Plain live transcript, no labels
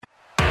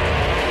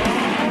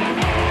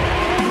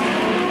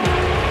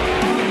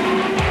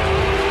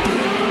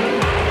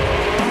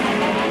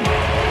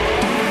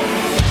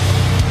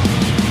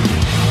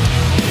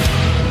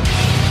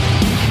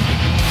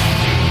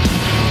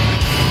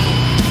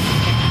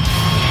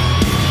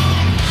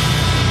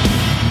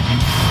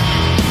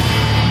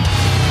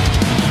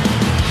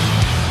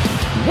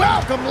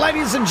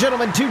ladies and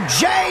gentlemen, to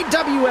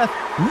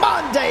JWF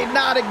Monday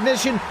Night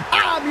Ignition.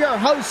 I'm your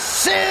host,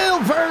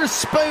 Silver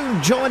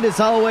Spoon, joined as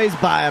always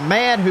by a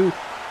man who,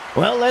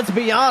 well, let's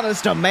be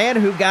honest, a man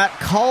who got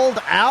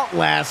called out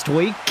last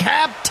week,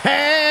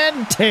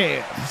 Captain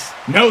Tibbs.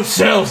 No,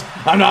 Sills,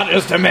 I'm not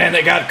just a man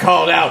that got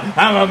called out.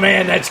 I'm a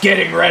man that's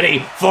getting ready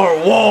for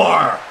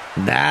war.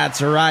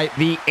 That's right.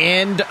 The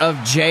end of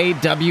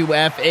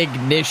JWF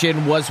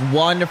Ignition was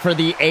one for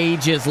the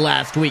ages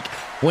last week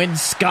when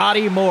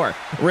Scotty Moore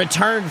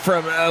returned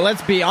from,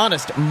 let's be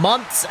honest,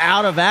 months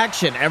out of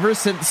action ever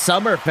since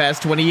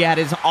Summerfest when he had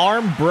his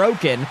arm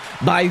broken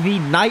by the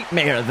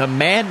Nightmare, the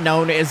man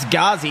known as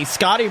Ghazi.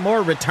 Scotty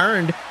Moore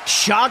returned,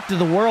 shocked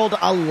the world,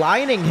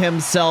 aligning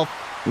himself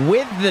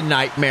with the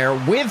Nightmare,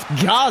 with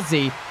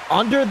Ghazi,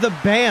 under the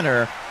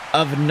banner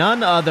of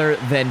none other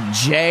than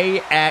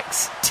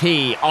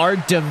JXT, our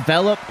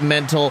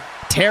developmental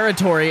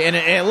territory. And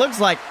it looks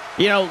like,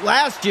 you know,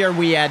 last year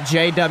we had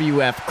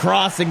JWF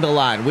crossing the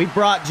line. We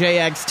brought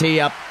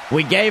JXT up.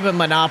 We gave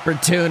him an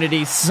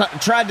opportunity,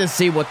 tried to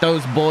see what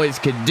those boys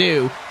could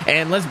do.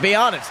 And let's be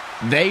honest,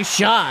 they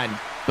shined.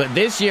 But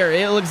this year,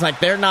 it looks like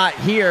they're not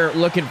here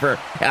looking for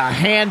a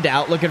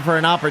handout, looking for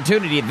an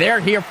opportunity. They're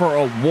here for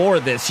a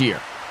war this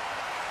year.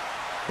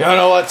 You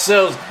know what,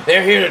 Sills?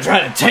 They're here to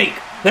try to take.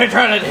 They're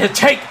trying to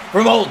take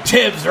from old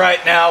Tibbs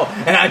right now,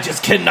 and I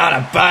just cannot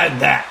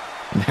abide that.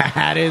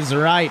 That is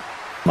right.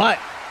 But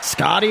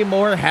Scotty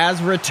Moore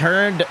has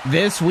returned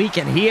this week,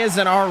 and he is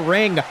in our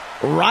ring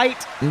right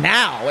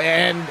now.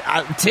 And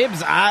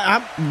Tibbs,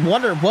 I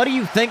wonder, what do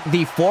you think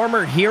the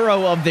former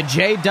hero of the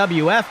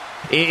JWF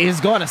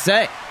is going to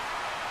say?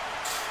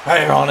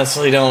 I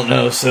honestly don't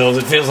know, Sills.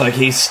 It feels like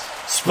he's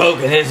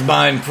spoken his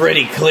mind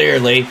pretty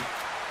clearly.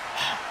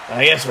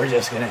 I guess we're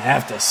just going to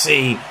have to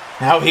see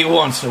how he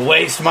wants to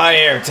waste my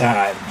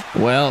airtime.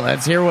 Well,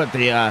 let's hear what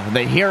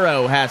the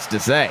hero has to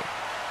say.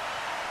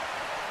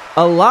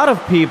 A lot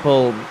of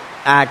people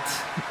act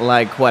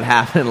like what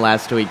happened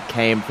last week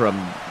came from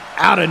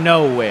out of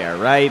nowhere,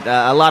 right?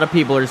 A lot of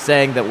people are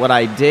saying that what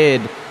I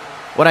did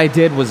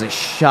was a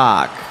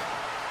shock.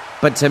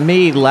 But to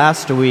me,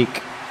 last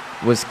week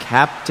was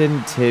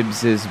Captain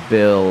Tibbs's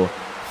bill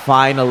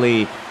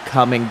finally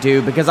coming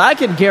due, because I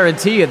can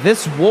guarantee you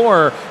this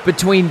war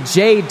between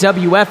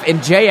JWF and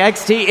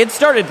JXT, it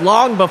started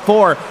long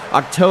before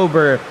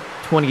October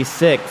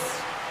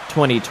 26th,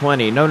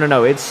 2020.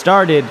 No, it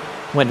started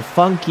when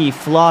Funky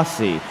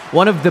Flossie,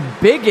 one of the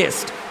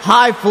biggest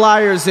high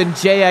flyers in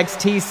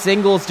JXT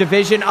singles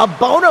division, a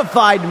bona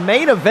fide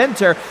main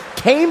eventer,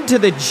 came to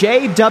the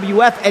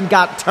JWF and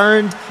got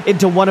turned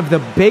into one of the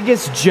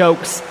biggest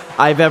jokes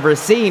I've ever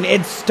seen.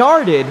 It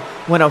started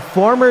when a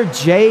former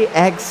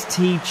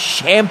JXT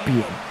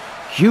champion,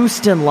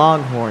 Houston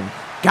Longhorn,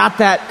 got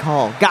that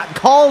call, got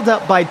called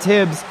up by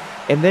Tibbs,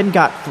 and then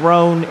got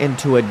thrown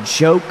into a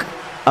joke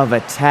of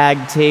a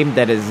tag team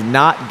that has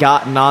not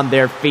gotten on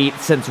their feet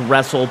since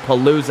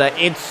WrestlePalooza.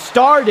 It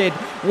started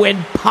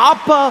when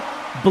Papa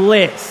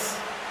Bliss,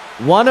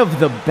 one of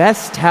the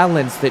best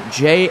talents that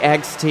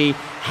JXT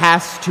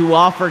has to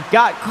offer,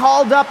 got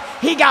called up.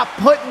 He got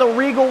put in the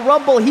Regal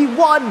Rumble. He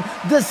won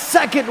the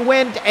second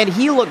win, and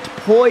he looked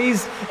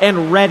poised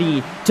and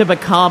ready to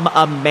become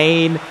a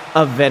main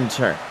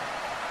eventer.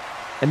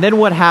 And then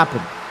what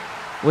happened?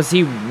 Was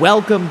he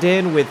welcomed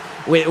in with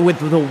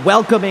the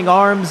welcoming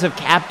arms of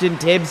Captain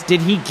Tibbs?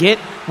 Did he get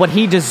what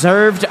he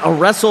deserved, a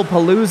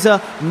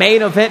WrestlePalooza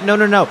main event?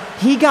 No.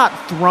 He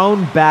got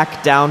thrown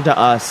back down to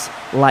us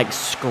like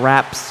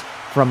scraps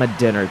from a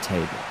dinner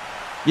table.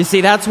 You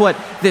see, that's what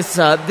this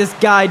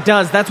guy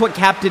does. That's what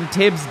Captain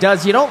Tibbs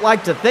does. You don't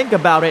like to think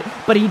about it,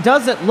 but he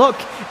doesn't look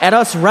at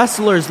us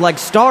wrestlers like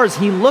stars.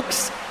 He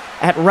looks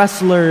at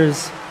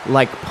wrestlers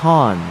like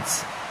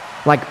pawns,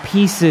 like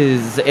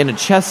pieces in a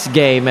chess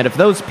game. And if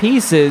those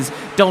pieces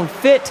don't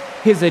fit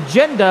his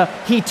agenda,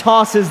 he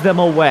tosses them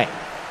away.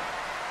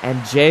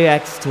 And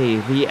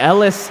JXT, the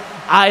Ellis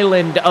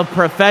Island of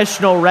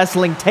professional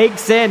wrestling,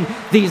 takes in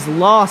these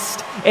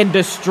lost and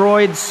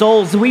destroyed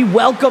souls. We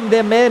welcome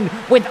them in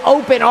with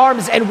open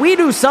arms, and we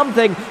do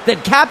something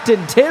that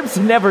Captain Tibbs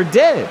never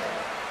did.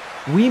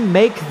 We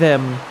make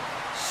them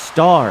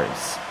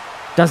stars.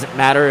 Doesn't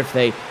matter if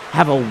they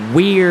have a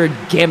weird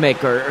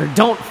gimmick or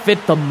don't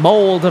fit the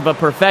mold of a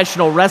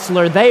professional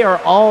wrestler. They are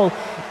all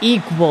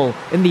equal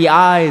in the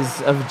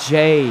eyes of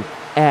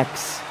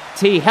JXT.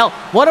 Hell,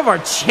 one of our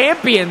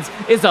champions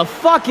is a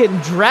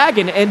fucking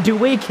dragon, and do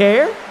we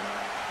care?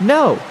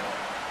 No,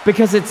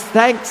 because it's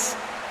thanks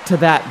to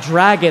that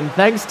dragon,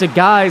 thanks to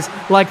guys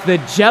like the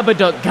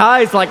Jebediah,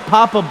 guys like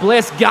Papa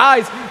Bliss,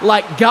 guys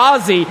like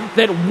Ghazi,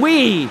 that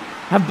we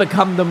have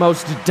become the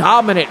most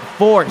dominant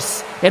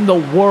force in the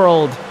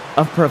world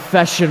of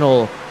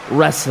professional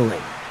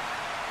wrestling.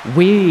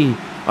 We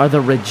are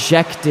the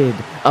rejected,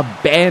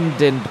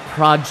 abandoned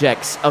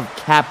projects of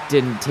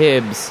Captain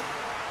Tibbs.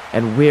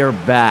 And we're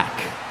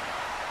back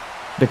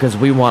because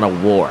we want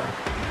a war.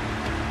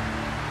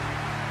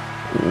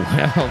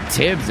 Well,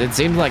 Tibbs, it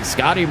seems like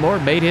Scotty Moore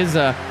made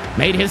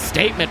his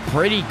statement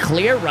pretty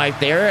clear right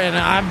there, and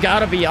I've got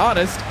to be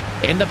honest,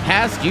 in the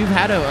past, you've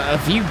had a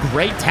few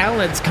great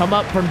talents come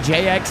up from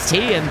JXT,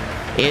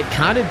 and it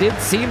kind of did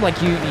seem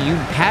like you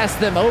passed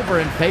them over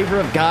in favor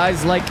of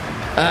guys like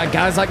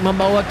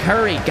Momoa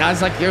Curry,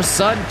 guys like your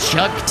son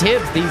Chuck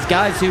Tibbs, these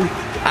guys who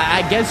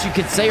I guess you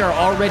could say are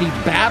already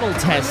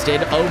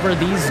battle-tested over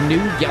these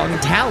new young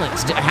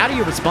talents. How do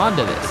you respond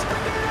to this?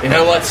 You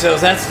know what, Sills?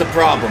 That's the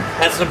problem.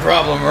 That's the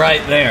problem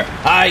right there.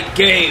 I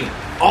gave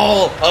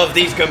all of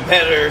these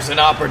competitors an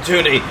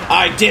opportunity.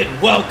 I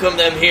did welcome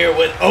them here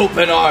with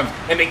open arms.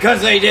 And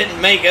because they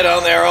didn't make it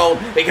on their own,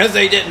 because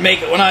they didn't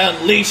make it when I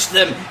unleashed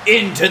them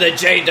into the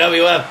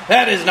JWF,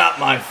 that is not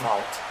my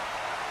fault.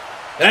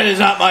 That is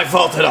not my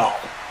fault at all.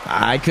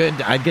 I could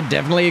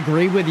definitely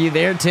agree with you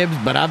there, Tibbs,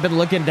 but I've been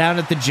looking down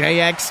at the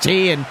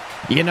JXT, and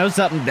you know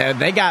something?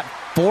 They got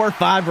 4 or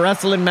 5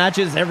 wrestling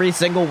matches every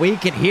single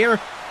week, and here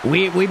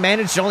we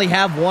managed to only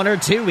have 1 or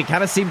 2. We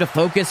kind of seem to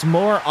focus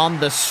more on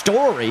the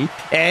story,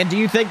 and do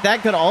you think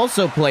that could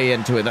also play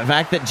into it? The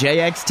fact that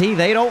JXT,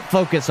 they don't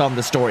focus on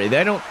the story.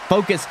 They don't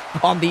focus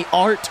on the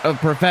art of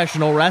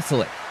professional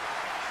wrestling.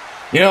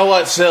 You know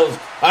what, Sills?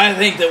 I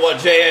think that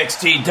what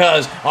JXT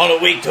does on a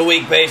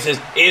week-to-week basis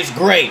is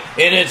great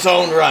in its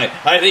own right.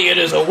 I think it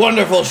is a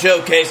wonderful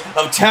showcase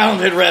of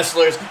talented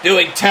wrestlers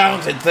doing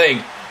talented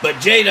things. But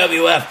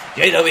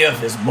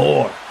JWF is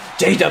more.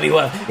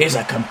 JWF is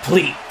a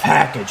complete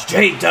package.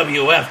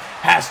 JWF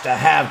has to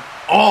have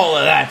all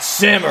of that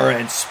simmer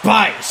and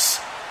spice.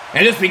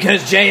 And just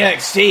because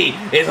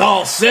JXT is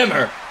all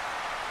simmer,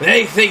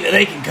 they think that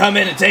they can come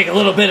in and take a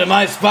little bit of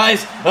my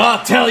spice? Well,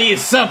 I'll tell you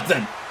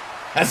something.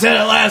 I said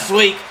it last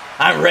week.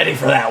 I'm ready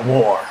for that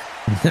war.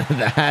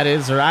 That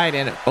is right.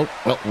 And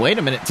well, wait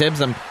a minute,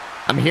 Tibbs.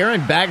 I'm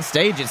hearing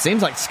backstage. It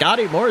seems like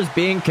Scotty Moore is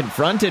being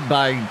confronted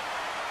by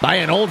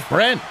an old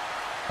friend.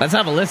 Let's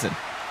have a listen.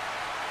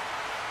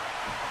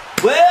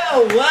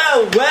 Well,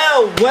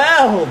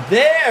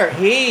 there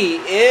he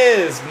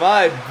is,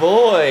 my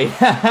boy.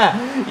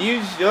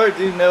 You sure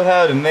do know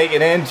how to make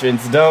an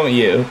entrance, don't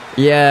you?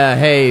 Yeah,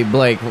 hey,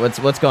 Blake,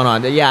 what's going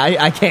on? Yeah,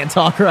 I can't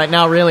talk right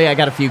now, really. I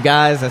got a few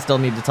guys. I still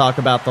need to talk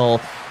about the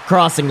whole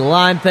crossing the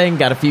line thing.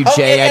 Got a few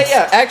JX.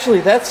 Yeah. Actually,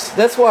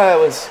 that's why I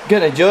was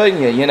going to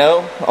join you, you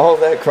know? All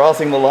that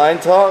crossing the line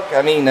talk.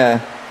 I mean,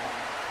 I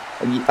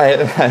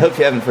hope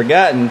you haven't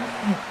forgotten,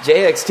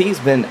 JXT's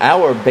been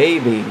our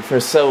baby for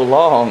so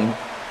long,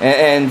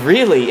 and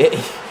really,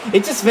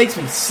 it just makes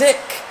me sick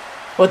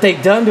what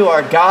they've done to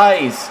our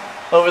guys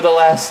over the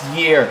last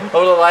year,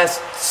 over the last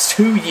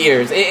 2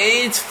 years.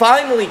 It's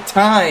finally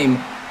time,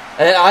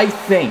 I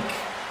think.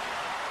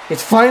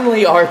 It's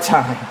finally our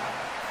time.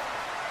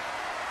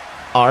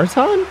 Our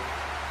time?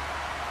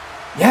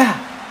 Yeah.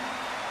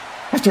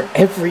 After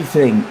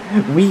everything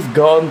we've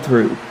gone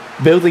through,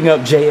 building up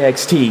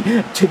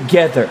JXT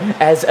together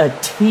as a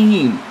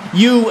team,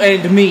 you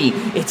and me,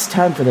 it's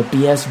time for the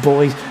BS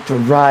boys to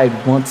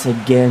ride once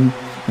again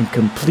and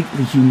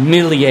completely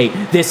humiliate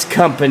this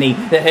company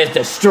that has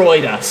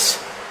destroyed us.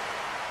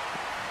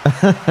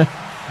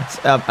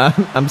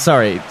 I'm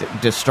sorry,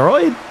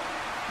 destroyed?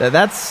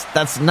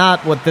 That's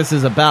not what this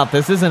is about.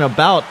 This isn't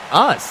about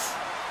us.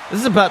 This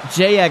is about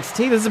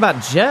JXT. This is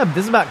about Jeb.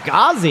 This is about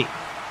Ghazi.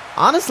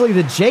 Honestly,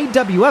 the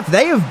JWF,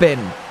 they have been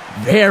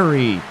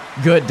very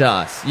good to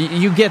us.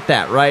 You get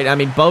that, right? I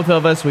mean, both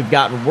of us, we've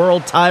gotten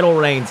world title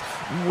reigns,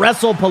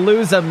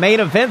 WrestlePalooza main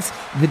events.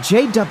 The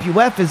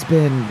JWF has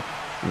been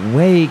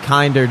way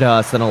kinder to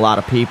us than a lot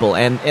of people,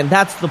 and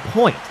that's the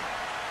point.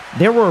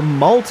 There were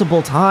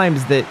multiple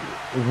times that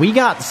we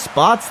got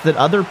spots that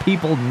other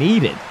people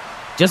needed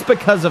just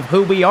because of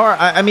who we are.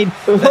 I mean...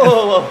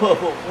 Whoa,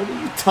 what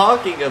are you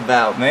talking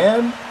about,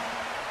 man?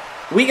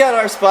 We got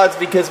our spots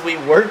because we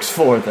worked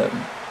for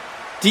them.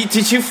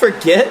 Did you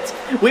forget?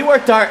 We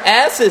worked our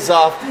asses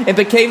off and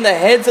became the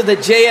heads of the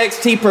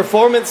JXT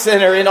Performance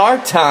Center in our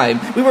time.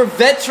 We were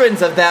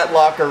veterans of that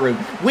locker room.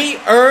 We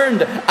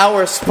earned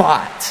our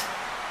spot.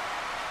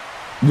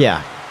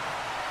 Yeah.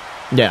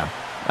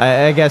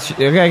 I guess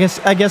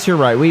you're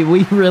right. We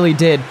really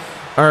did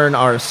earn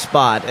our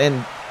spot,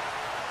 and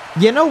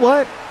you know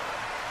what?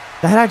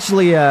 That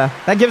actually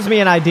that gives me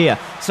an idea.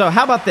 So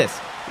how about this?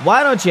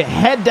 Why don't you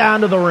head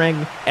down to the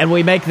ring and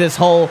we make this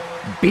whole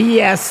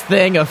BS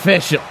thing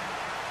official?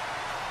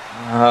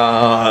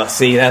 Oh,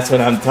 see, that's what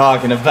I'm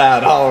talking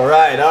about. All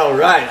right.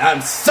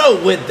 I'm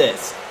so with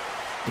this.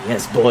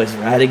 BS boys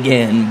right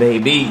again,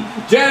 baby.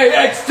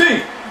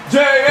 JXT!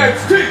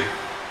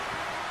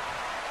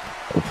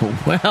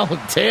 Well,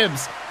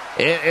 Tibbs,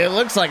 it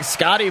looks like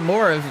Scotty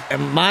Moore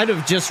might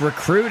have just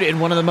recruited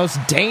one of the most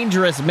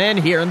dangerous men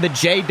here in the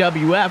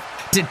JWF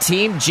to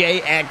Team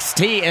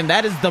JXT, and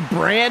that is the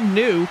brand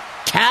new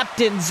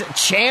Captain's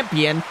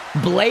Champion,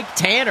 Blake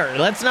Tanner.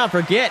 Let's not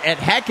forget, at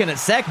Heck in a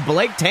Sec,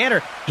 Blake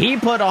Tanner, he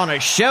put on a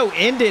show,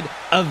 ended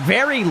a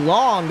very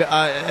long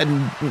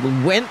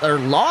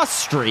loss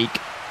streak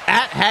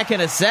at Heck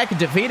in a Sec,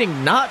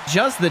 defeating not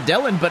just the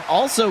Dylan, but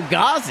also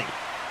Ghazi.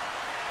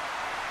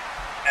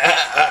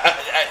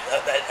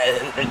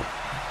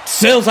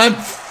 Sills, I'm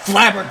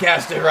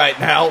flabbergasted right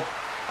now.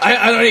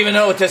 I don't even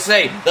know what to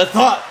say. The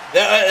thought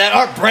that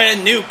our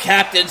brand new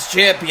captain's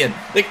champion,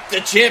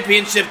 the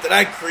championship that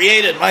I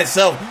created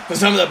myself for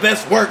some of the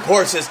best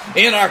workhorses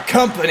in our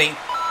company,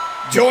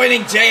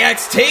 joining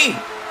JXT.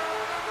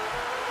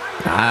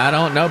 I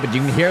don't know, but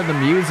you can hear the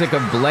music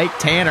of Blake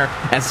Tanner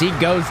as he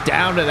goes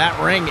down to that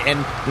ring.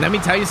 And let me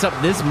tell you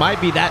something, this might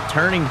be that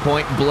turning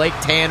point Blake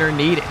Tanner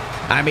needed.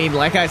 I mean,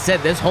 like I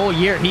said, this whole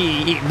year,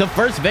 the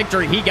first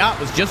victory he got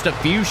was just a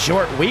few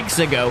short weeks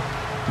ago.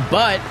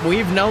 But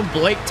we've known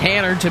Blake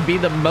Tanner to be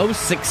the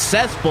most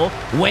successful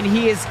when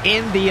he is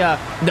in the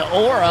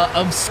aura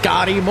of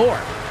Scotty Moore.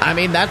 I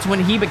mean, that's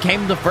when he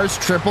became the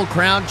first Triple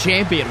Crown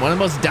champion. One of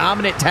the most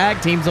dominant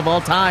tag teams of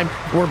all time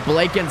were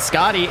Blake and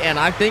Scotty, and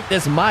I think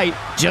this might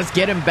just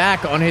get him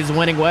back on his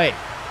winning way.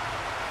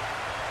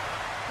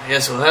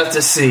 Yes, we'll have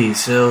to see,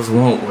 Sills,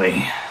 won't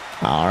we?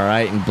 All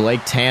right, and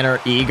Blake Tanner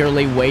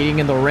eagerly waiting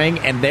in the ring,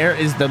 and there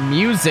is the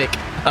music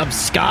of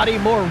Scotty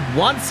Moore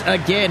once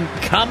again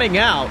coming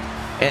out.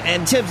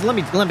 And Tibbs, let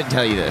me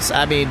tell you this.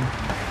 I mean,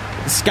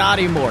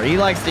 Scotty Moore, he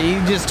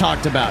just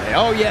talked about it.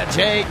 Oh yeah,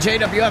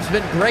 JWF's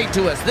been great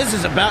to us. This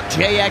is about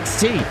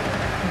JXT.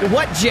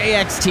 What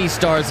JXT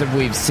stars have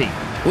we seen?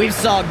 We've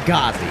saw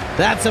Ghazi.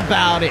 That's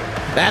about it.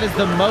 That is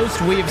the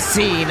most we've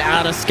seen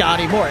out of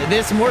Scotty Moore.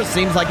 This more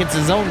seems like it's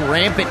his own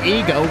rampant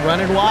ego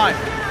running wild.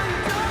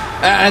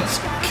 That's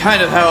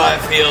kind of how I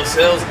feel,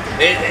 Sills.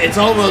 It's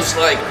almost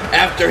like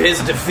after his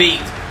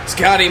defeat,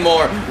 Scotty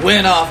Moore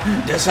went off,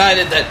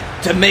 decided that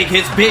to make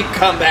his big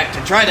comeback,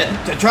 to try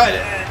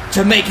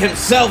to make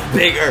himself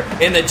bigger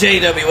in the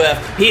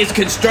JWF. He has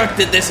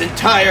constructed this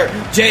entire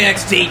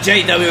JXT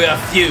JWF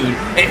feud,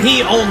 and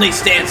he only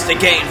stands to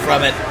gain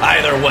from it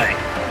either way.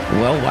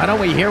 Well, why don't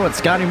we hear what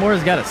Scotty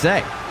Moore's got to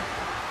say?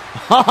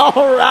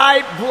 All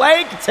right,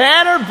 Blake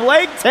Tanner,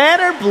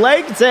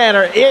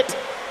 it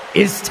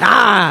is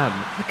time.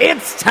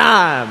 It's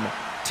time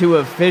to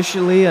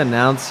officially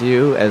announce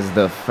you as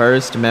the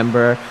first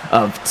member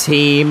of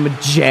Team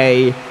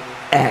JXT.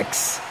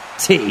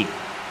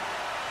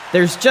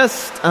 There's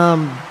just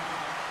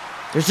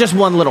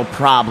one little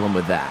problem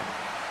with that.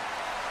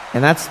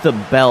 And that's the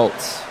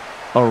belt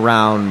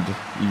around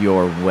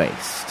your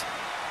waist.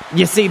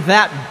 You see,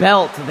 that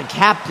belt, the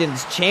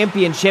Captain's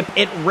Championship,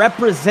 it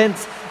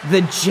represents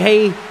the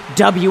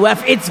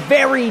JWF. Its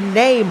very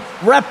name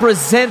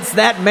represents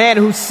that man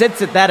who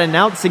sits at that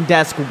announcing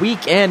desk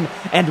week in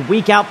and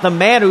week out, the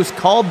man who's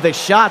called the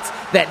shots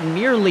that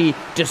nearly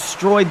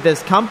destroyed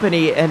this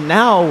company. And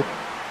now,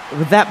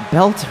 with that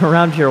belt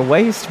around your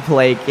waist,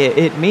 Blake,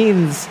 it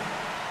means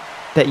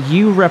that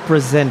you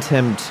represent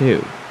him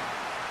too.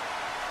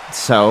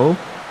 So,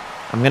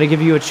 I'm going to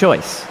give you a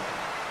choice.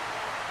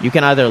 You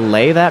can either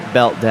lay that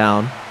belt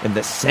down in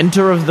the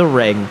center of the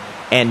ring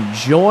and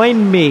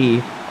join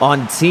me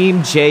on Team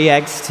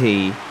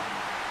JXT,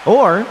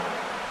 or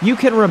you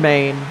can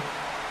remain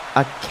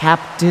a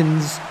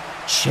Captain's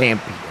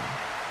Champion,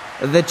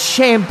 the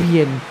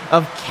champion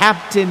of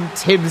Captain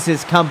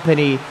Tibbs'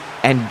 company,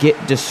 and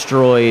get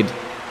destroyed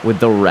with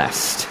the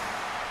rest.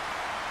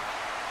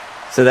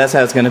 So that's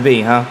how it's going to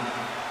be, huh?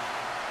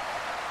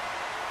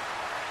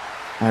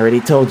 I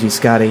already told you,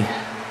 Scotty.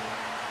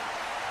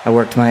 I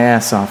worked my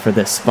ass off for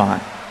this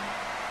spot.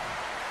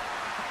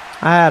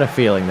 I had a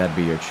feeling that'd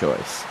be your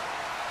choice.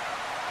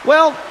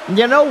 Well,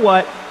 you know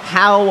what?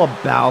 How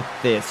about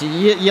this?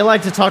 You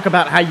like to talk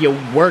about how you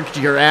worked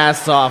your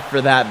ass off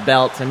for that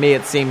belt. To me,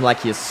 it seemed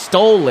like you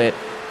stole it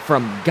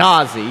from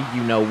Ghazi,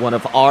 one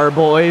of our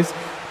boys.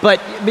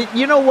 But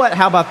you know what?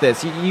 How about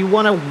this? You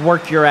want to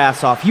work your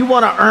ass off. You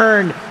want to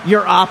earn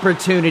your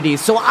opportunity.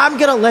 So I'm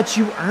going to let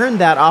you earn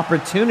that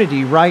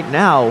opportunity right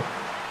now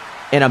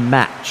in a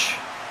match.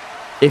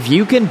 If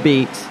you can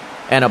beat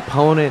an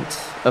opponent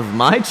of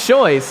my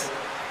choice,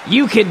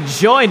 you can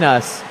join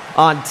us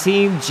on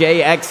Team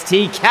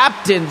JXT,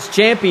 Captain's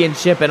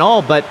Championship and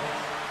all. But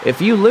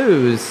if you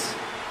lose,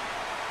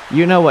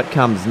 you know what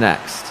comes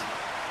next.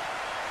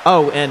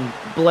 Oh, and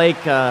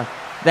Blake, that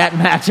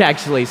match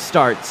actually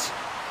starts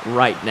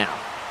right now.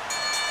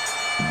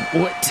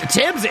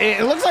 Tibbs,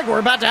 it looks like we're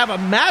about to have a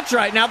match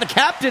right now. The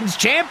Captain's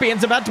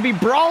Champion's about to be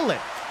brawling.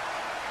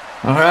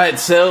 All right,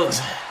 Sills.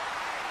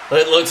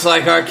 It looks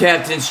like our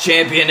Captain's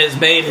Champion has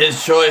made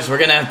his choice. We're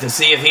going to have to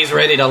see if he's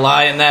ready to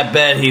lie in that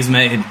bed he's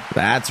made.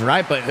 That's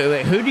right, but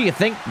who do you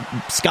think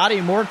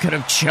Scotty Moore could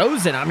have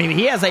chosen? I mean,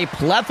 he has a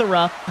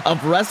plethora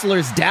of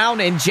wrestlers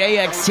down in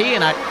JXT,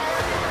 and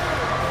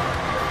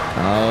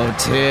Oh,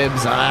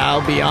 Tibbs,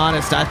 I'll be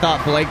honest, I thought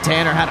Blake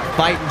Tanner had a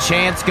fighting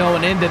chance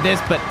going into this,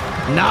 but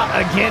not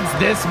against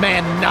this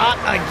man, not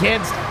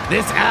against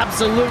this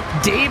absolute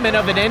demon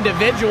of an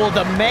individual,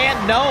 the man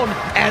known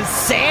as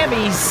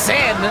Sami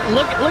Zayn.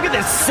 Look at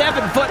this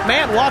 7-foot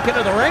man walking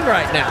to the ring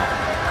right now.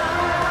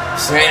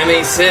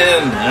 Sami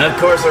Zayn, of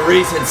course, a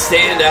recent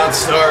standout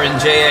star in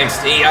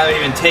JXT. I've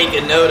even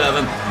taken note of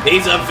him.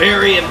 He's a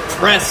very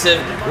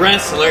impressive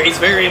wrestler. He's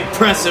very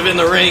impressive in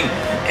the ring.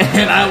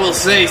 And I will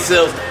say,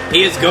 Sills,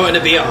 he is going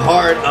to be a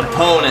hard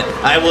opponent.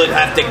 I would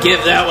have to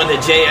give that one to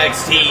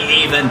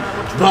JXT even.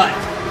 But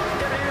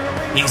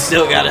he's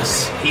still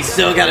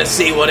gotta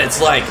see what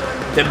it's like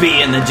to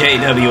be in the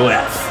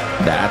JWF.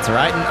 That's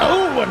right.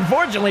 And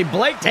unfortunately,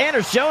 Blake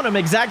Tanner's showing him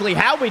exactly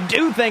how we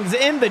do things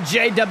in the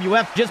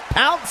JWF, just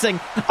pouncing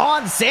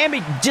on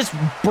Sammy, just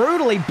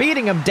brutally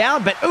beating him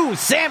down. But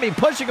Sammy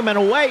pushing him in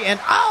a way,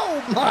 and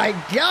oh my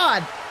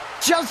God,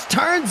 just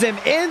turns him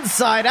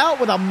inside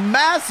out with a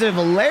massive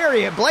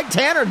lariat. Blake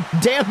Tanner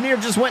damn near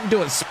just went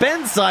into a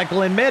spin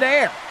cycle in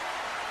midair.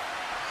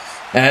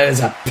 That is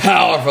a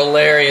powerful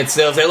lariat,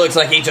 Sills. It looks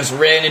like he just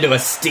ran into a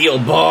steel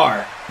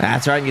bar.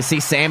 That's right. You see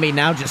Sammy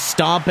now just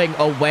stomping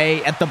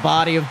away at the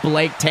body of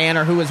Blake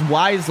Tanner, who is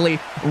wisely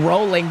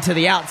rolling to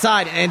the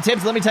outside. And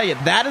Tibbs, let me tell you,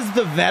 that is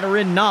the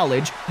veteran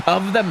knowledge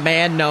of the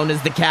man known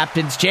as the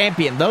Captain's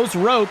Champion. Those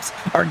ropes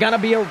are going to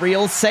be a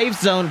real safe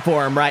zone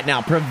for him right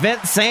now.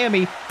 Prevent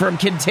Sammy from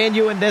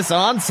continuing this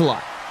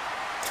onslaught.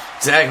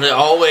 Exactly,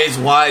 always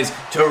wise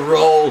to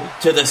roll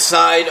to the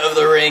side of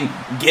the ring,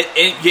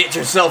 get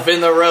yourself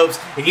in the ropes.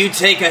 If you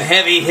take a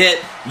heavy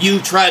hit, you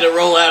try to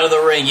roll out of the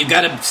ring. You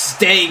got to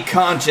stay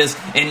conscious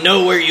and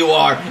know where you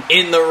are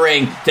in the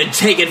ring to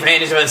take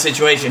advantage of a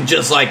situation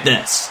just like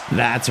this.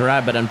 That's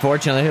right, but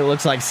unfortunately, it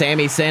looks like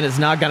Sami Zayn is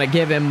not going to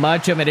give him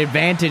much of an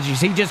advantage.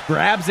 He just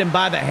grabs him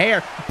by the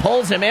hair,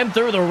 pulls him in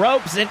through the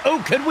ropes, and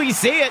could we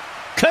see it?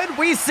 Could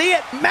we see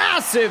it?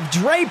 Massive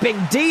draping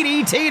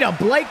DDT to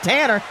Blake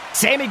Tanner.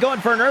 Sammy going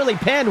for an early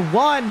pin.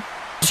 1,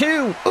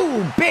 2.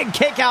 Big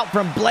kick out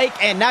from Blake.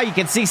 And now you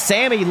can see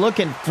Sammy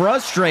looking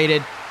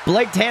frustrated.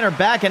 Blake Tanner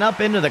backing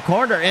up into the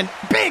corner, and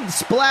big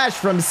splash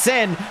from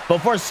Sin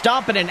before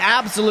stomping an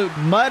absolute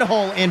mud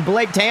hole in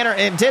Blake Tanner.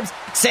 And Tibbs,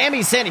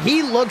 Sami Zayn,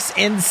 he looks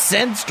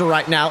incensed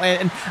right now.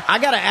 And I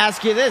got to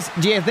ask you this.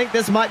 Do you think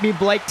this might be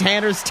Blake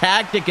Tanner's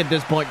tactic at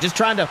this point? Just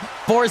trying to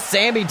force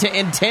Sammy to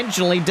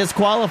intentionally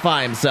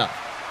disqualify himself?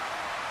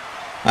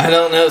 I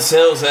don't know,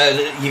 Sills.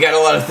 You got a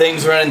lot of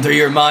things running through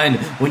your mind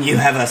when you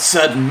have a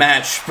sudden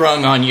match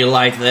sprung on you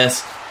like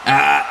this.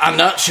 I'm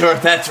not sure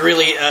if that's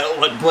really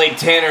what Blake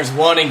Tanner's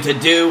wanting to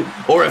do,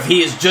 or if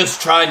he is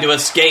just trying to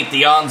escape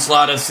the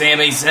onslaught of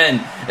Sami Zayn.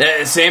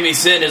 Sami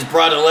Zayn has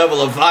brought a level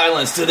of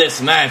violence to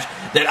this match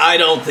that I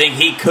don't think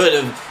he could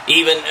have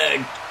even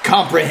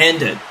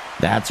comprehended.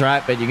 That's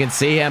right, but you can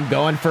see him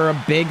going for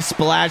a big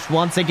splash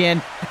once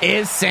again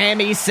is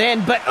Sami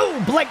Zayn. But,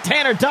 Blake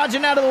Tanner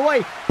dodging out of the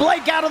way.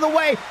 Blake out of the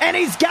way, and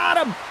he's got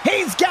him.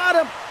 He's got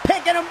him.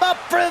 Picking him up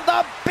for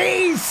the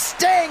bee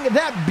sting.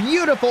 That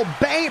beautiful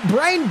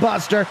brain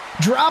buster.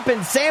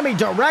 Dropping Sammy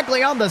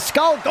directly on the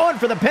skull. Going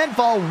for the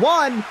pinfall.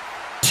 1,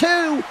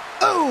 2.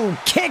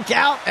 Kick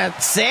out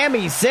at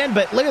Sami Zayn.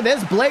 But look at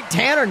this. Blake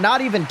Tanner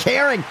not even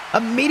caring.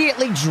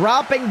 Immediately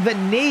dropping the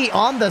knee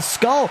on the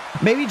skull.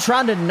 Maybe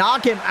trying to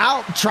knock him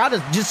out. Try to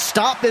just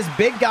stop this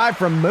big guy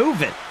from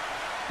moving.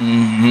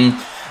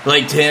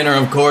 Blake Tanner,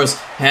 of course,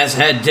 has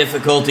had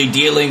difficulty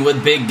dealing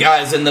with big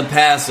guys in the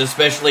past,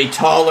 especially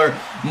taller,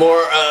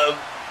 more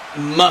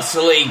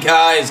muscly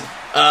guys.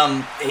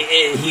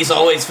 He's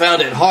always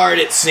found it hard,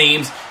 it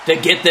seems, to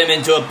get them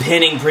into a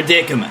pinning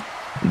predicament.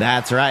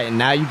 That's right, and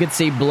now you can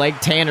see Blake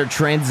Tanner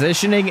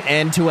transitioning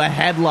into a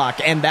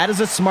headlock, and that is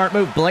a smart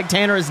move. Blake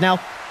Tanner is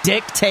now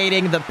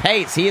dictating the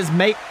pace. He is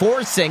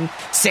forcing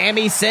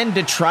Sami Zayn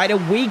to try to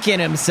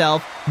weaken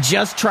himself,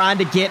 just trying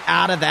to get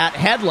out of that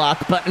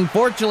headlock. But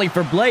unfortunately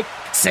for Blake,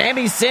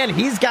 Sami Zayn,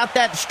 he's got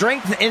that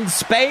strength in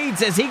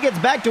spades as he gets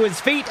back to his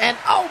feet, and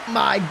oh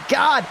my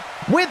God,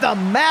 with a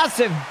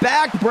massive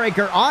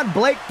backbreaker on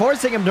Blake,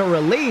 forcing him to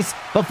release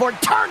before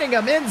turning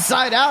him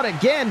inside out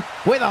again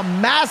with a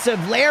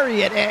massive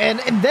lariat, and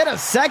then a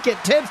second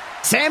tip.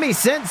 Sami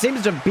Zayn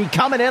seems to be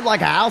coming in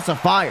like a house of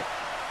fire.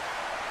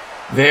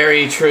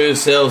 Very true,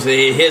 Sills.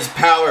 His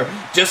power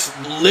just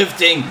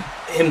lifting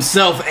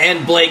himself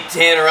and Blake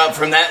Tanner up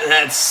from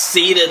that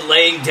seated,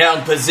 laying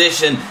down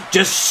position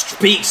just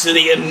speaks to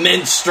the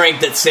immense strength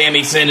that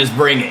Sami Zayn is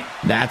bringing.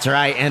 That's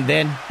right, and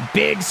then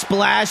big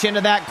splash into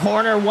that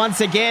corner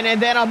once again,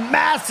 and then a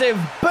massive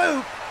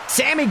boot.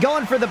 Sammy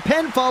going for the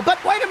pinfall,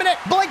 but wait a minute,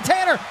 Blake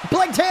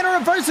Tanner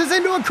reverses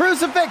into a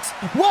crucifix.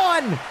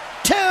 1,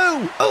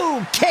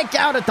 2, kick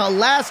out at the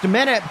last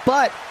minute,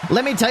 but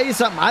let me tell you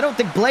something, I don't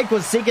think Blake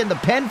was seeking the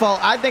pinfall.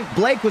 I think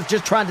Blake was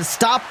just trying to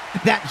stop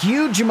that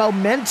huge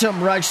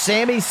momentum rush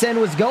Sami Zayn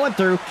was going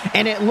through,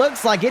 and it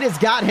looks like it has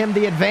got him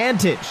the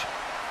advantage.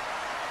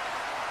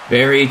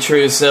 Very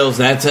true, Sills.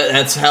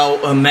 That's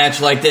how a match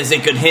like this,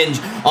 it could hinge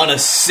on a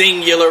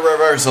singular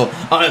reversal,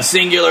 on a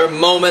singular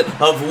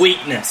moment of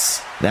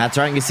weakness. That's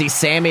right, you see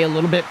Sammy a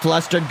little bit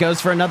flustered,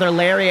 goes for another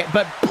lariat,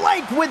 but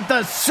Blake with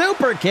the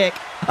super kick,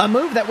 a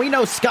move that we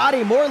know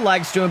Scotty Moore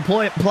likes to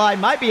imply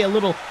might be a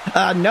little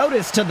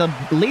notice to the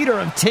leader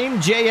of Team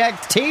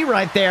JXT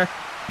right there.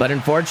 But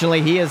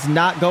unfortunately, he is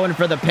not going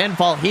for the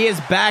pinfall. He is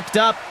backed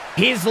up.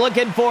 He's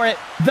looking for it.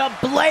 The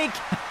Blake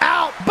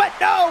out, but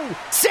no!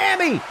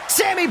 Sammy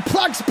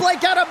plucks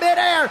Blake out of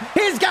midair.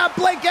 He's got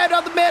Blake out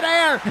of the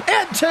midair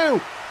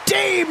into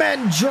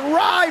Demon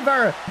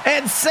Driver,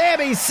 and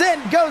Sami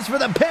Zayn goes for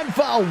the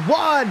pinfall.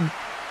 1,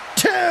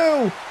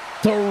 2.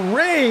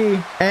 3,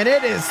 and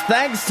it is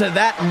thanks to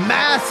that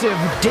massive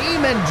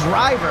demon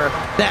driver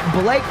that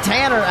Blake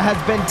Tanner has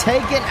been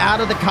taken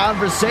out of the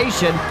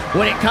conversation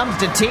when it comes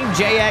to Team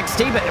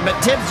JXT. But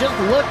Tibbs, just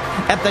look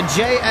at the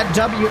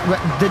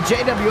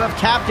JWF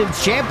Captain's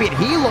Champion.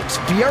 He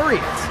looks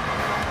furious.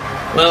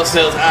 Well,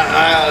 Sills,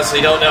 I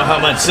honestly don't know how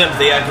much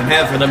sympathy I can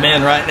have for the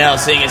man right now,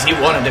 seeing as he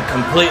wanted to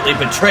completely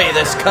betray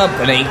this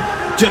company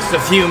just a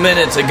few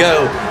minutes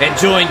ago and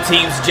join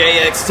Teams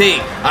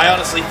JXT. I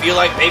honestly feel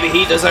like maybe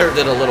he deserved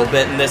it a little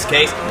bit in this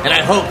case, and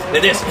I hope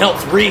that this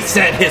helps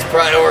reset his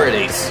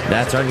priorities.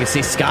 That's right. You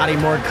see Scotty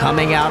Moore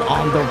coming out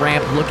on the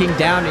ramp, looking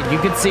down, and you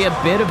can see a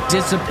bit of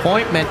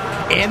disappointment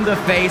in the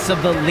face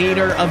of the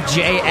leader of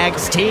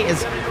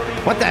JXT.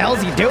 What the hell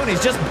is he doing?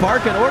 He's just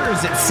barking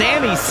orders at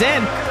Sami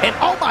Zayn. And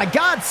oh my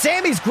God,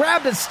 Sammy's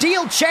grabbed a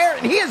steel chair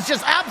and he is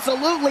just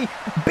absolutely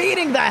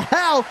beating the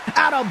hell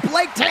out of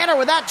Blake Tanner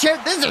with that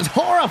chair. This is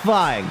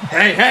horrifying.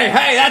 Hey,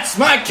 that's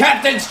my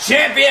Captain's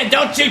Champion.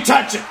 Don't you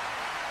touch it.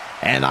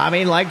 And I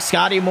mean, like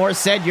Scotty Moore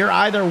said, you're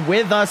either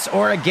with us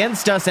or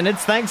against us. And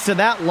it's thanks to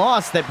that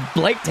loss that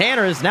Blake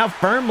Tanner is now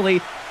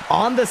firmly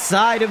on the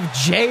side of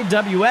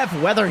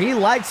JWF, whether he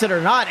likes it or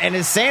not. And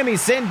as Sami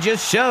Zayn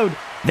just showed,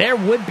 there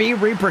would be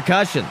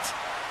repercussions.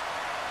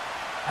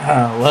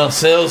 Well,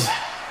 Sills,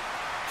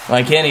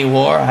 like any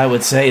war, I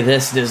would say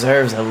this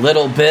deserves a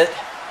little bit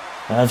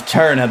of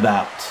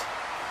turnabout.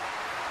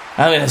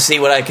 I'm going to see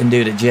what I can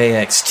do to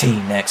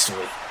JXT next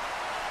week.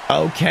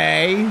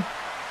 Okay.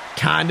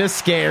 Kind of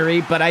scary,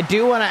 but I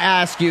do want to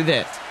ask you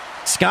this.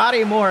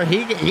 Scotty Moore,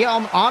 he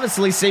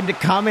honestly seemed to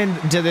come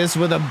into this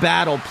with a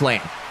battle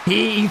plan.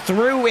 He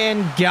threw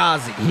in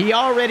Ghazi. He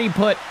already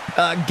put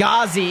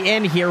Ghazi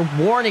in here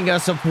warning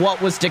us of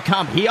what was to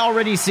come. He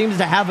already seems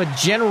to have a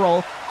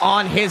general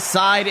on his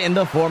side in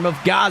the form of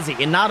Ghazi.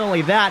 And not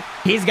only that,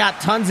 he's got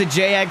tons of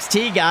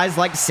JXT guys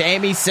like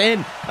Sami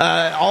Zayn,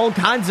 all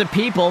kinds of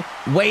people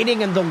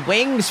waiting in the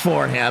wings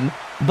for him.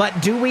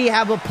 But do we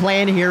have a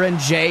plan here in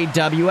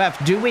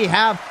JWF? Do we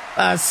have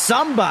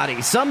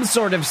somebody, some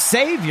sort of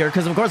savior?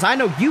 Because, of course, I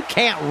know you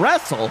can't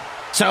wrestle.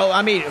 So,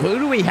 I mean, who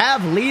do we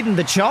have leading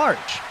the charge?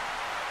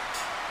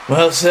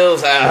 Well,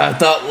 Sills, I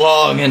thought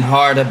long and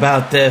hard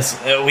about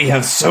this. We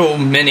have so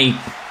many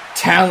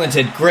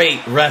talented,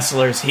 great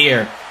wrestlers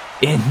here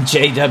in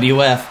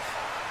JWF.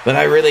 But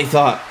I really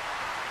thought,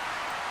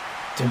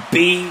 to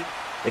be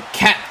the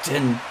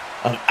captain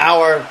of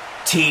our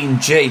Team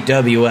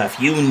JWF,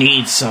 you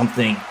need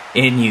something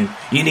in you.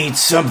 You need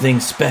something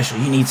special.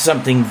 You need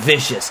something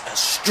vicious, a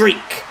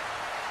streak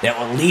that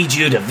will lead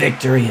you to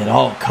victory at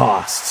all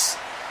costs.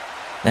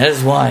 That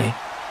is why,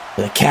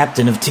 for the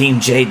captain of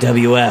Team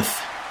JWF,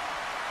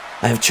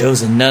 I have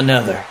chosen none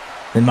other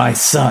than my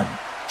son,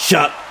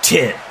 Chuck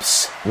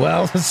Tibbs.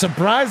 Well,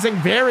 surprising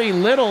very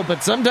little,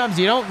 but sometimes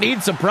you don't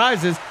need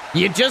surprises.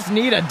 You just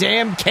need a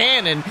damn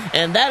cannon,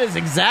 and that is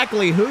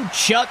exactly who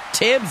Chuck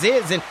Tibbs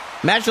is. And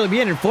I'm actually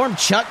being informed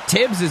Chuck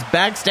Tibbs is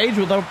backstage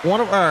with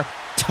one of our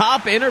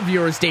top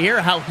interviewers to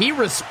hear how he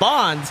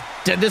responds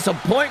to this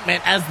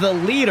appointment as the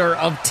leader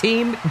of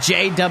Team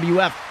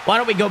JWF. Why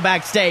don't we go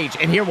backstage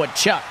and hear what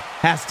Chuck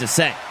has to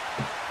say?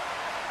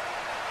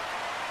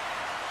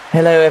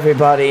 Hello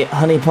everybody,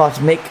 Honeypot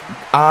Mick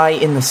Eye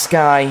in the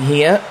Sky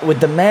here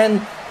with the man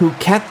who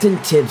Captain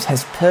Tibbs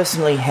has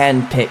personally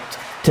handpicked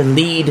to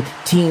lead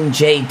Team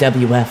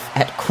JWF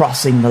at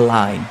Crossing the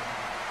Line.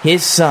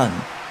 His son,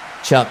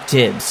 Chuck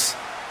Tibbs.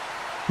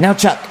 Now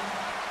Chuck,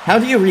 how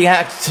do you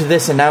react to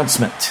this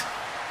announcement?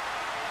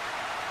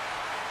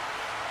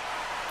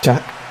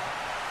 Chuck?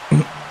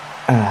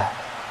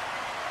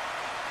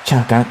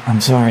 Chuck,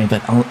 I'm sorry,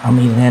 but I'll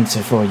need an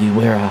answer for you.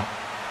 We're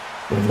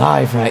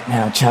live right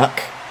now,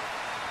 Chuck.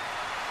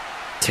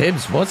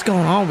 Tibbs, what's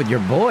going on with your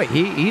boy?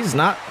 He's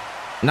not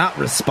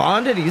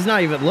responded. He's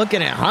not even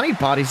looking at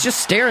Honeypot. He's just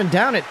staring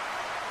down at...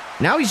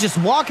 Now he's just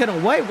walking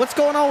away. What's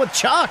going on with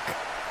Chuck?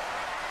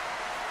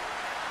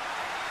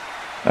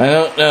 I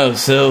don't know,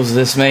 Sills.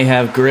 This may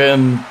have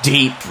grim,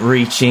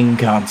 deep-reaching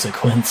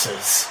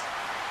consequences.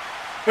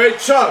 Hey,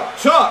 Chuck!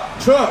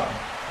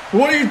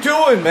 What are you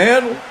doing,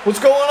 man? What's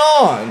going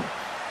on?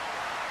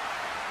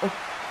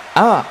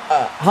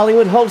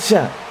 Hollywood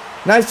Holsha.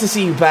 Nice to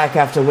see you back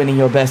after winning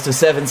your best of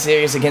 7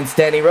 series against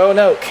Danny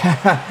Roanoke.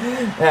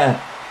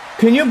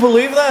 Can you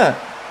believe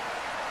that?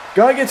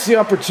 Guy gets the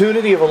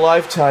opportunity of a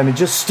lifetime and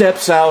just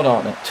steps out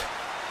on it.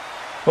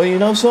 Well, you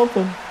know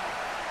something?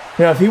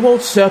 If he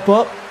won't step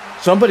up,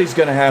 somebody's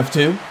gonna have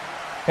to.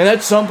 And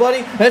that somebody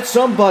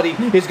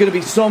is going to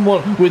be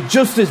someone with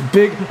just as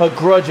big a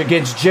grudge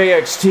against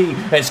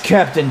JXT as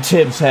Captain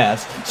Tibbs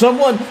has.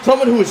 Someone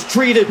who is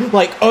treated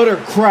like utter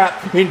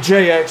crap in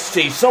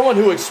JXT. Someone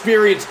who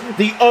experienced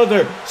the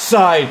other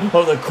side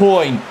of the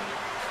coin.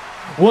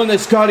 One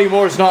that Scotty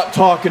Moore's not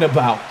talking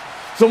about.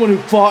 Someone who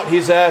fought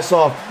his ass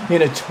off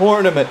in a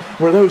tournament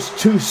where those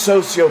two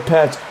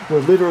sociopaths were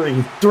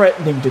literally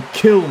threatening to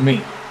kill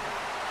me.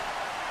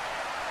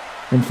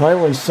 And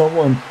finally,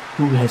 someone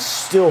who has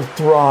still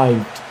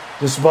thrived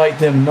despite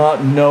them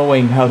not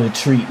knowing how to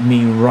treat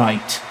me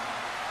right.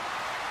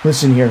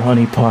 Listen here,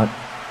 Honeypot.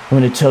 I'm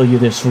going to tell you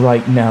this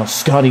right now.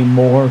 Scotty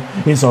Moore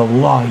is a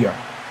liar.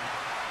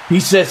 He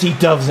says he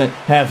doesn't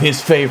have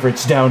his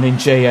favorites down in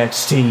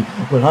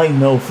JXT, but I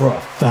know for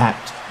a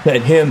fact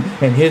that him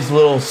and his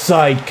little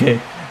sidekick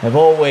have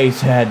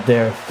always had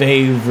their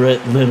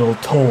favorite little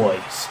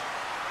toys.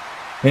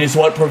 And it's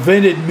what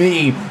prevented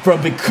me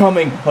from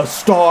becoming a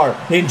star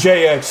in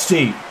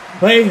JXT.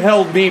 They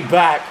held me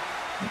back.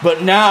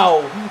 But now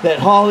that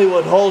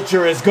Hollywood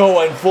Hulcher is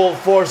going full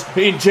force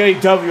in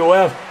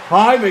JWF,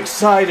 I'm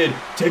excited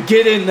to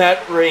get in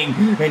that ring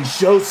and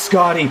show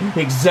Scotty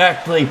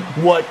exactly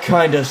what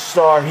kind of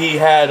star he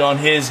had on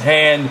his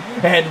hand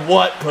and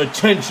what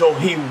potential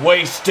he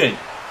wasted.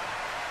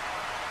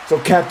 So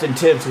Captain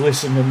Tibbs,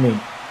 listen to me.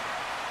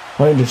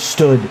 I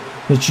understood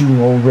that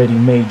you already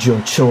made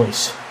your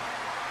choice.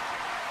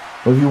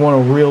 But if you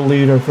want a real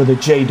leader for the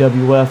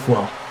JWF,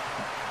 well,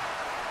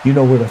 you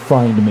know where to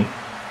find me.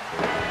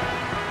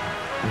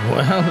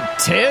 Well,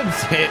 Tibbs,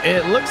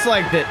 it looks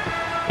like that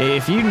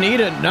if you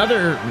need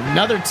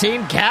another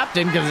team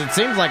captain, because it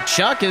seems like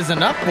Chuck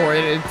isn't up for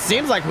it, it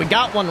seems like we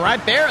got one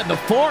right there in the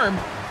form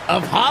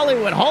of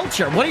Hollywood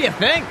Hulcher. What do you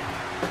think?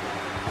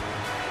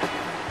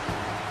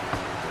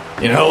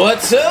 You know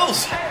what,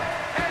 Sills?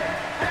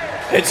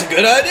 It's a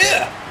good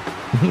idea.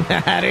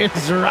 That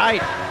is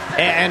right.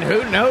 And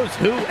who knows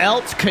who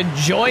else could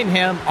join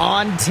him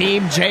on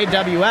Team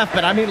JWF.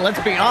 But I mean,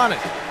 let's be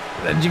honest.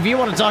 If you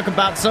want to talk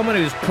about someone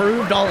who's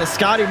proved all of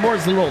Scotty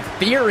Moore's little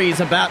theories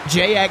about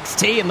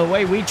JXT and the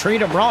way we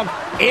treat him wrong,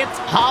 it's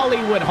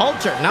Hollywood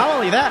Hulcher. Not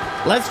only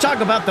that, let's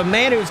talk about the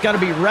man who's going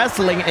to be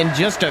wrestling in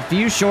just a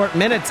few short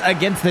minutes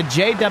against the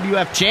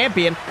JWF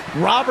champion,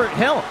 Robert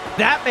Hill.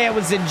 That man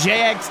was in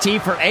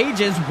JXT for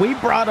ages. We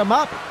brought him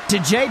up to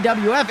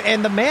JWF,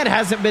 and the man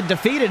hasn't been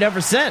defeated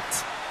ever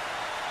since.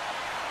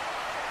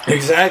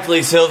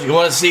 Exactly, Sills. You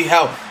want to see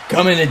how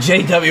coming to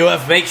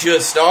JWF makes you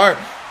a star?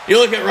 You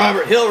look at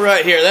Robert Hill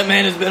right here. That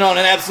man has been on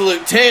an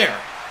absolute tear.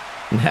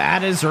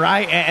 That is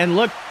right. And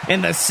look,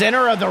 in the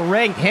center of the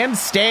ring, him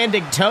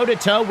standing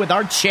toe-to-toe with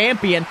our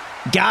champion,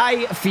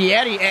 Guy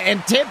Fieri.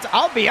 And Tibbs,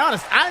 I'll be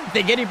honest, I don't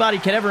think anybody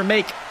could ever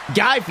make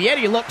Guy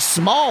Fieri look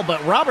small,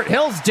 but Robert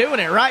Hill's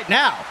doing it right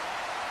now.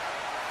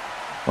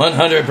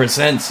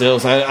 100%,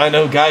 Sills. I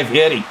know Guy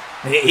Fieri.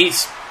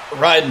 He's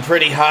riding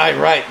pretty high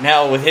right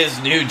now with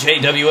his new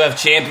JWF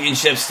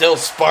championship still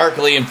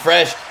sparkly and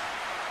fresh.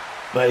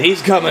 But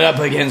he's coming up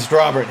against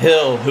Robert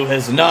Hill, who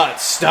has not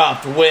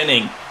stopped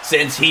winning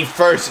since he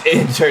first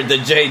entered the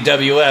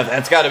JWF.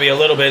 That's got to be a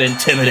little bit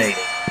intimidating.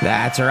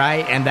 That's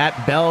right, and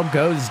that bell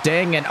goes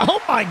ding, and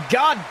oh my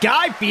God,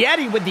 Guy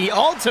Fieri with the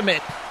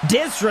ultimate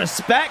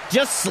disrespect,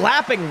 just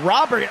slapping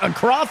Robert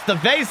across the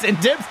face.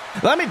 And Tibbs,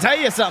 let me tell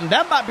you something,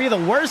 that might be the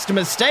worst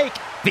mistake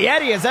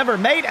Fieri has ever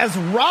made, as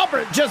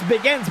Robert just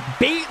begins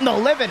beating the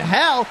living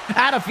hell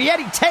out of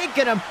Fieri,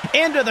 taking him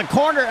into the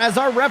corner as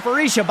our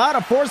referee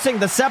Shibata forcing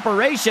the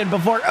separation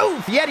before,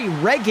 Fieri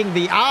raking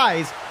the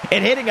eyes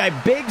and hitting a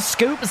big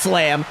scoop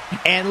slam.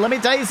 And let me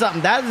tell you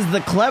something, that is the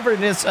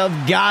cleverness of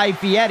Guy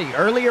Fieri.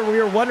 Earlier we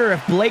were wondering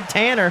if Blake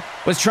Tanner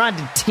was trying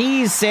to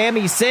tease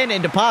Sami Zayn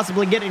into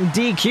possibly getting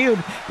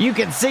DQ'd. You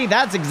can see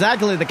that's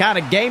exactly the kind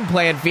of game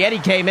plan Fieri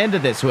came into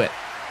this with.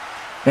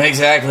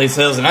 Exactly,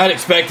 Sills, and I'd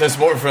expect this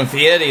more from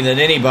Fieri than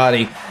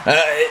anybody.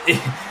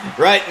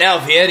 Right now,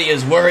 Fieri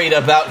is worried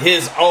about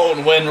his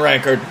own win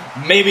record,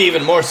 maybe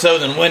even more so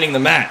than winning the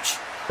match.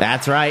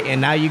 That's right, and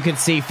now you can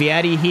see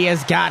Fieri, he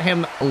has got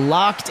him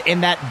locked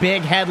in that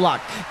big headlock,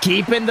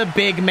 keeping the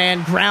big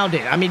man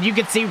grounded. I mean, you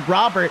can see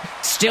Robert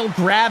still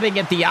grabbing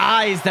at the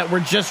eyes that were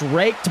just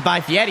raked by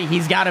Fieri.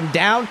 He's got him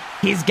down,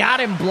 he's got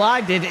him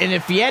blinded, and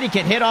if Fieri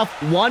can hit off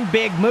one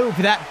big move,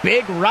 that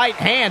big right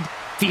hand,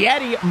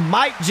 Fieri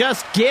might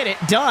just get it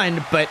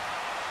done, but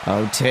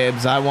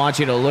Tibbs, I want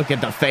you to look at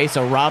the face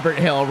of Robert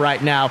Hill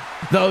right now.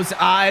 Those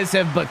eyes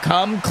have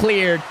become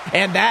cleared,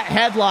 and that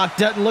headlock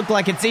doesn't look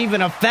like it's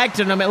even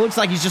affecting him. It looks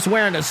like he's just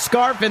wearing a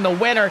scarf in the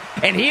winter,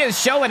 and he is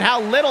showing how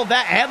little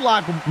that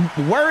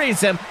headlock worries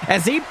him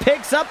as he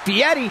picks up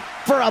Fieri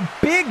for a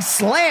big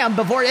slam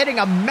before hitting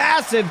a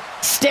massive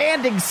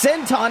standing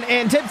senton.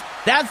 And Tibbs,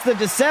 that's the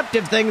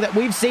deceptive thing that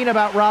we've seen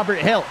about Robert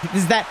Hill,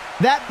 is that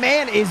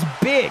man is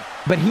big,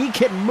 but he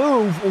can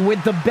move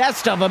with the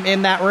best of them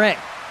in that ring.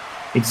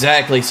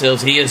 Exactly,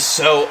 Sills. He is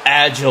so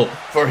agile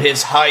for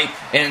his height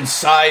and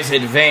size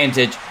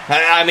advantage.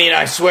 I mean,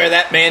 I swear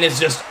that man is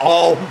just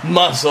all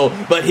muscle,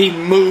 but he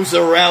moves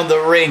around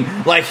the ring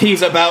like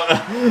he's about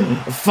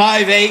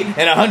 5'8"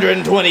 and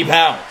 120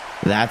 pounds.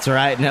 That's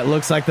right, and it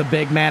looks like the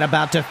big man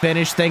about to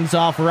finish things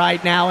off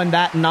right now in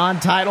that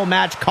non-title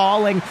match,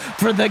 calling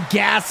for the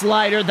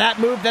Gaslighter,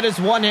 that move that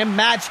has won him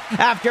match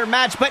after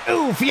match. But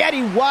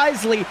Fieri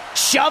wisely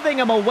shoving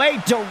him away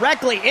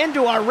directly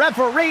into our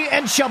referee,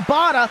 and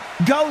Shibata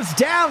goes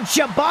down.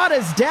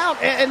 Shibata's down,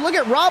 and look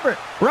at Robert.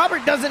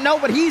 Robert doesn't know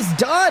what he's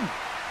done.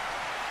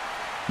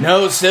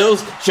 No,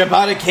 Sills,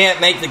 Shibata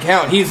can't make the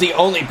count. He's the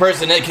only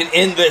person that can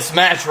end this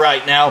match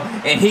right now,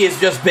 and he has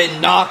just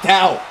been knocked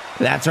out.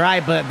 That's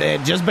right, but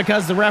just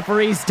because the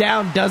referee's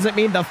down doesn't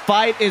mean the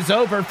fight is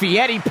over.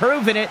 Fieri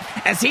proving it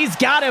as he's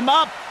got him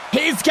up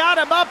He's got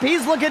him up.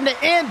 He's looking to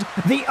end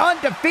the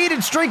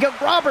undefeated streak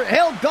of Robert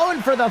Hill,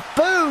 going for the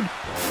food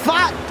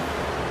fight.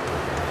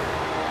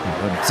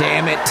 Oh,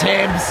 damn it,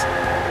 Tibbs.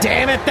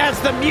 Damn it, that's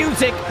the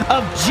music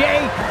of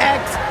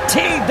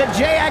JXT. The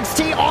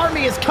JXT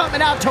army is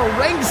coming out to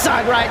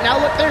ringside right now.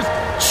 Look, there's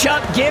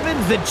Chuck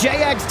Gibbons, the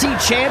JXT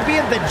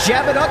champion, the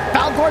Jebediah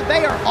Falcor.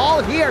 They are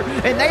all here,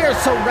 and they are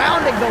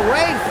surrounding the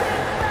ring.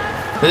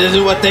 This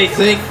is what they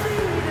think?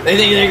 They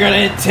think they're going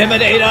to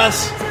intimidate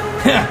us?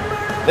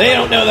 They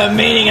don't know the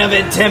meaning of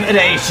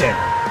intimidation.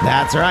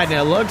 That's right, and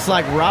it looks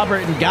like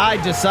Robert and Guy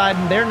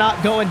deciding they're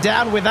not going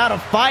down without a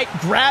fight,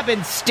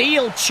 grabbing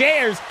steel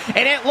chairs,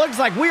 and it looks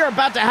like we are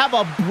about to have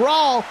a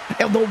brawl,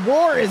 and the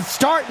war is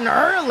starting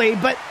early,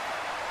 but...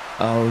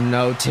 Oh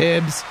no,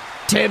 Tibbs.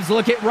 Tibbs,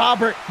 look at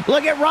Robert.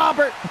 Look at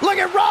Robert. Look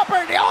at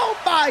Robert. Oh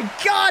my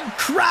God,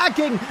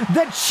 cracking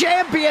the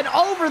champion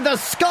over the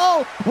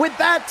skull with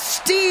that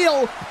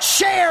steel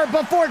chair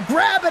before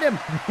grabbing him.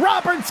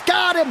 Robert's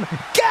got him.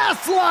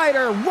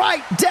 Gaslighter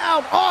right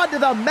down onto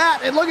the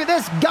mat. And look at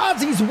this.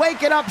 Ghazi's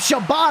waking up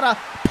Shibata,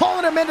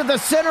 pulling him into the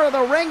center of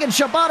the ring, and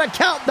Shibata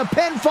count the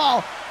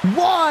pinfall.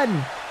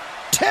 1,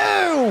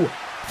 2,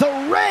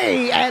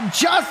 3, and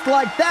just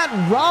like that,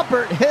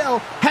 Robert Hill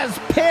has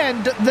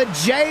pinned the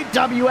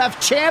JWF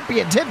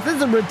champion. Tibbs,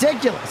 this is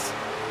ridiculous.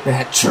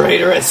 That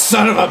traitorous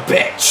son of a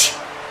bitch.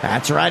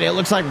 That's right. It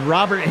looks like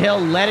Robert Hill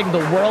letting the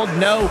world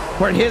know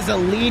where his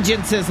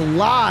allegiances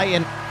lie.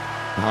 And,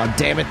 oh,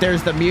 damn it,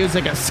 there's the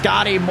music of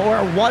Scotty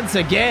Moore once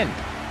again.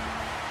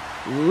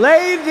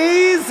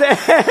 Ladies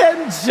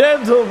and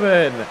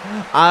gentlemen,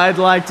 I'd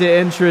like to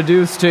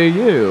introduce to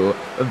you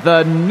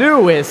the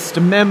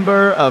newest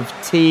member of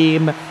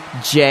Team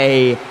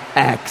JXT,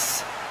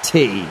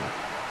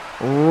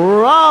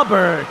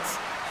 Robert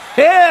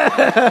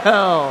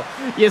Hill.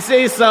 You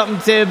see something,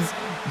 Tibbs?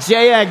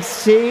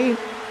 JXT,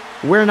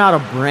 we're not a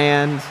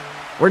brand.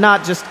 We're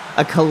not just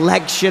a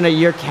collection of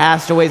your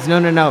castaways.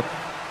 No.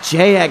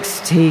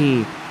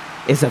 JXT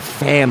is a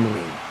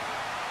family.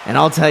 And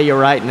I'll tell you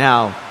right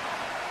now,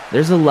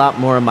 there's a lot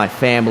more of my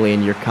family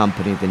in your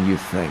company than you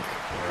think.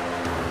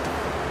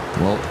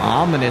 Well,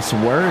 ominous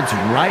words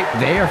right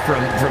there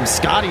from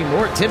Scotty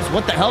Moore. Tibbs,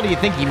 what the hell do you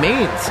think he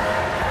means?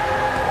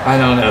 I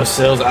don't know,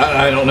 Sills.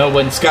 I don't know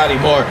when Scotty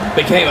Moore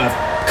became a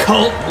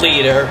cult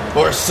leader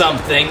or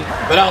something,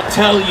 but I'll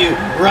tell you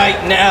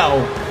right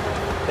now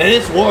that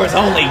this war is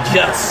only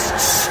just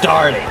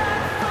starting.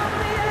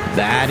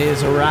 That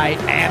is right.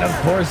 And, of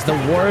course, the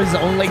war is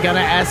only going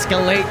to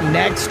escalate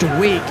next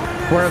week,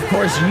 where, of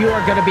course, you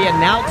are going to be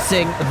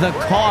announcing the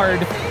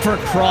card for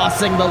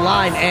Crossing the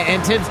Line.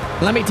 And Tibbs,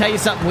 let me tell you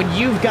something. When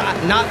you've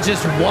got not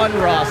just one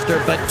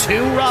roster, but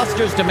 2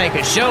 rosters to make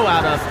a show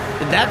out of,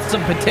 that's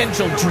some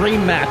potential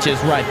dream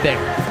matches right there.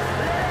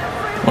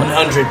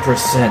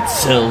 100%,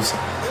 Sills.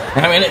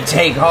 And I'm going to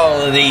take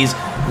all of these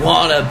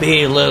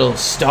wannabe little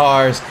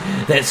stars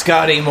that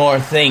Scotty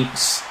Moore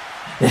thinks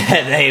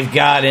that they've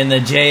got in the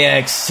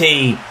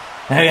JXT.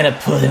 I'm going to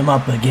put him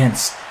up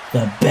against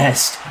the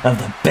best of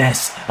the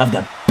best of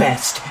the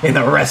best in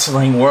the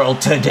wrestling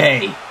world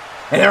today.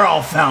 And they're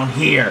all found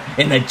here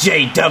in the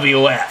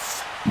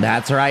JWF.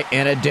 That's right.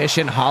 In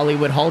addition,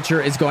 Hollywood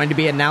Hulcher is going to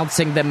be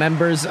announcing the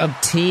members of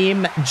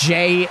Team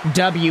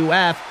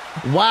JWF,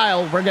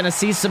 while we're going to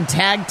see some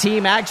tag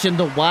team action.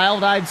 The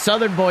Wild-Eyed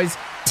Southern Boys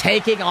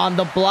taking on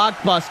the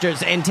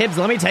Blockbusters. And Tibbs,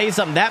 let me tell you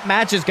something. That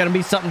match is going to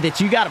be something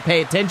that you got to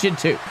pay attention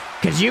to,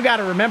 because you got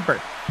to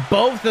remember,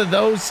 both of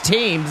those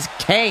teams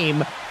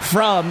came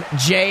from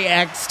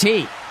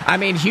JXT. I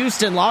mean,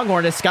 Houston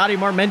Longhorn, as Scotty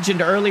Moore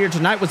mentioned earlier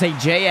tonight, was a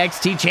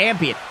JXT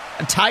champion.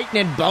 Titan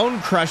and Bone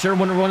Crusher,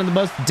 one of the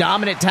most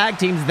dominant tag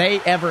teams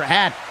they ever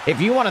had. If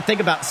you want to think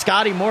about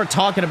Scotty Moore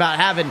talking about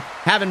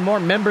having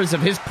more members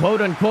of his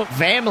quote-unquote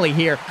family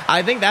here,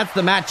 I think that's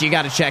the match you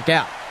got to check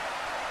out.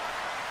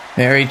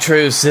 Very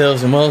true,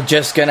 Sills, and we're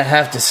just going to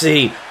have to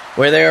see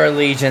where their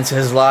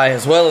allegiances lie,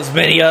 as well as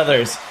many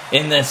others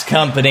in this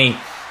company.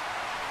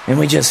 And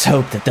we just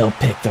hope that they'll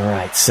pick the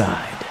right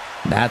side.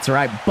 That's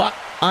right, but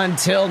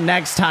until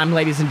next time,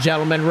 ladies and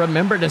gentlemen,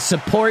 remember to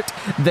support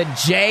the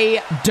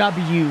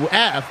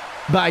JWF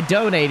by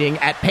donating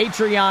at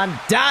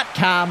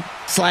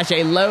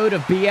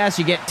patreon.com/a-load-of-BS.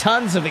 You get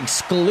tons of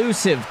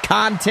exclusive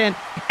content,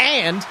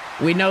 and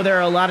we know there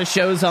are a lot of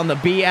shows on the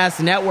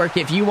BS network.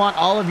 If you want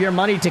all of your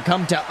money to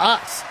come to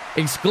us,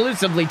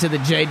 exclusively to the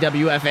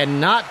JWF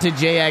and not to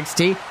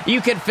JXT,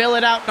 you can fill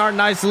it out in our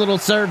nice little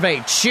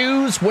survey.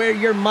 Choose where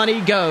your money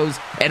goes,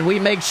 and we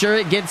make sure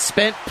it gets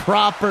spent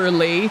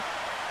properly,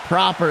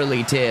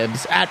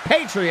 Tibbs, at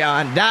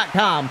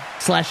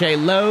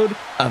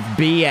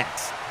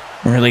patreon.com/a-load-of-BS.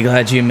 I'm really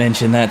glad you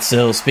mentioned that,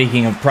 Sil.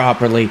 Speaking of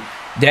properly,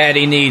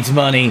 Daddy needs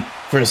money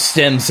for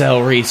stem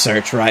cell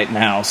research right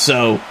now,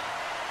 so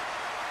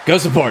go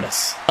support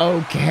us.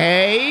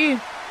 Okay.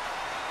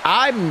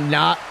 I'm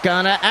not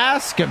gonna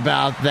ask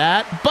about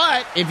that,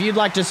 but if you'd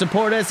like to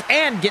support us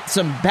and get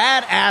some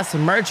badass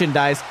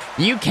merchandise,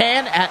 you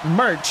can at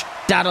merch.a-load-of-bs.com.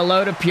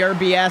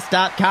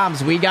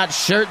 merch.aloadapurebs.com. We got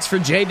shirts for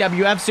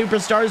JWF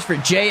superstars, for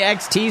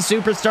JXT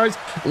superstars.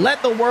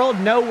 Let the world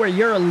know where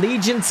your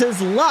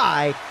allegiances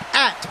lie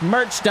at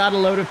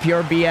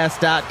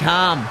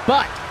merch.aloadapurebs.com.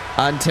 But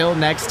until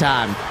next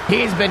time,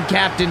 he's been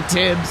Captain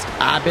Tibbs,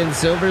 I've been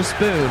Silver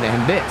Spoon,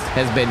 and this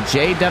has been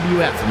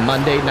JWF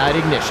Monday Night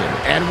Ignition.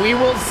 And we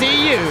will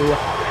see you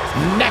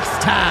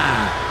next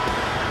time.